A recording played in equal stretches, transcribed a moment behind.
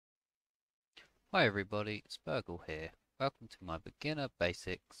Hi everybody, it's Burgle here. Welcome to my beginner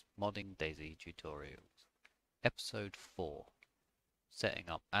basics modding DayZ tutorials. Episode 4. Setting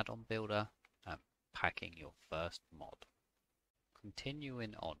up add-on builder and packing your first mod.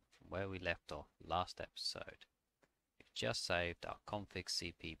 Continuing on from where we left off last episode, we've just saved our config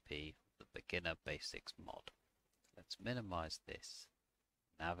CPP of the beginner basics mod. Let's minimize this.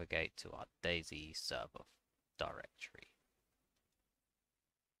 Navigate to our DayZ server directory.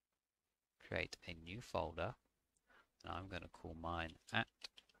 Create a new folder, and I'm going to call mine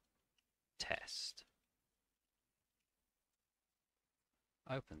 @test.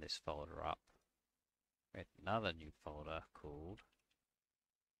 Open this folder up, create another new folder called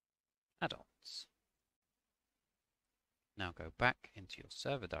addons. Now go back into your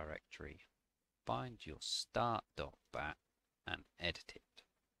server directory, find your start.bat and edit it.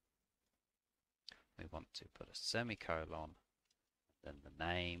 We want to put a semicolon, then the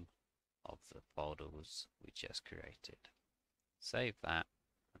name of the folders we just created. Save that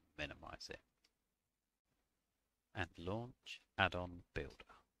and minimize it. And launch add-on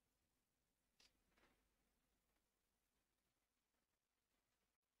builder.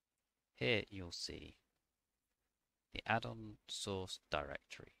 Here you'll see the add-on source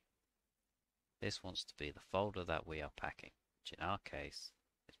directory. This wants to be the folder that we are packing, which in our case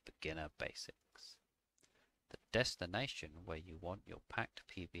is beginner basics. The destination where you want your packed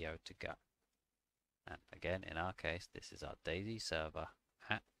PBO to go. And again, in our case, this is our DayZ server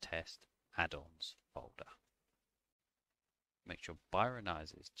 @test add-ons folder. Make sure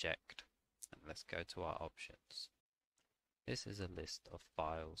Byronize is checked, and let's go to our options. This is a list of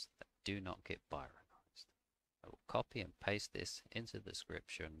files that do not get Byronized. I will copy and paste this into the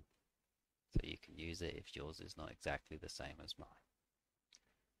description so you can use it if yours is not exactly the same as mine.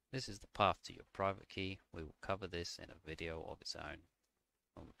 This is the path to your private key. We will cover this in a video of its own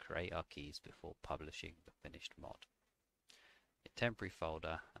when we create our keys before publishing the finished mod. Your temporary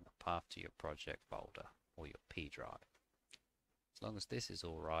folder and the path to your project folder or your P drive. As long as this is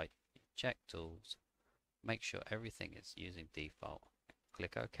alright, you check tools, make sure everything is using default, and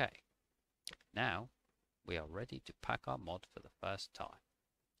click OK. Now we are ready to pack our mod for the first time.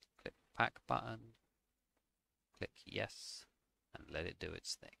 Click the pack button, click yes, and let it do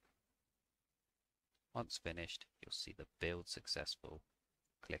its thing. Once finished, you'll see the build successful.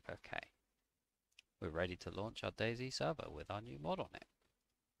 Click OK. We're ready to launch our DayZ server with our new mod on it.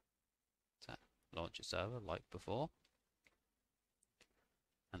 So, launch your server like before,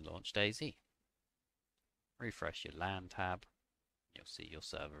 and launch DayZ. Refresh your LAN tab, and you'll see your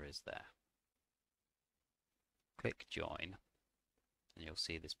server is there. Click join, and you'll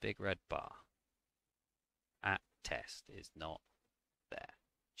see this big red bar. @test is not there.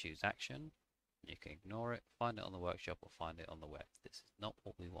 Choose action. You can ignore it, find it on the workshop, or find it on the web. This is not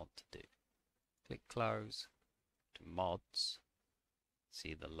what we want to do. Click close, to mods,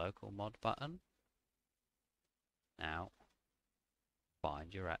 see the local mod button. Now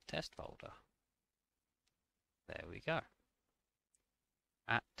find your @test folder. There we go.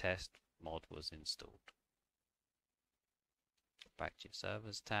 @test mod was installed. Back to your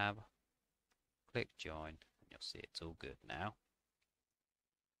servers tab, click join, and you'll see it's all good now.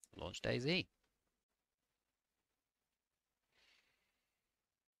 Launch DayZ.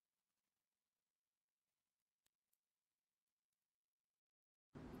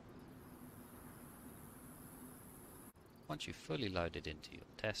 Once you've fully loaded into your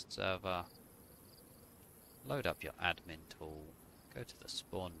test server, load up your admin tool, go to the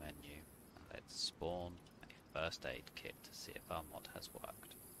spawn menu, and let's spawn a first aid kit to see if our mod has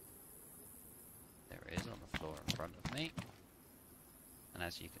worked. There it is on the floor in front of me. And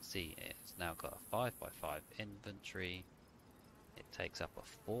as you can see, it's now got a 5x5 inventory. It takes up a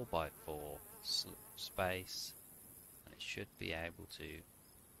 4x4 space, and it should be able to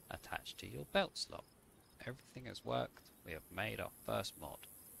attach to your belt slot. Everything has worked. We have made our first mod.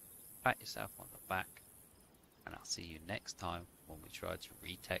 Pat yourself on the back, and I'll see you next time when we try to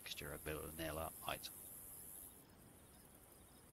retexture a vanilla item.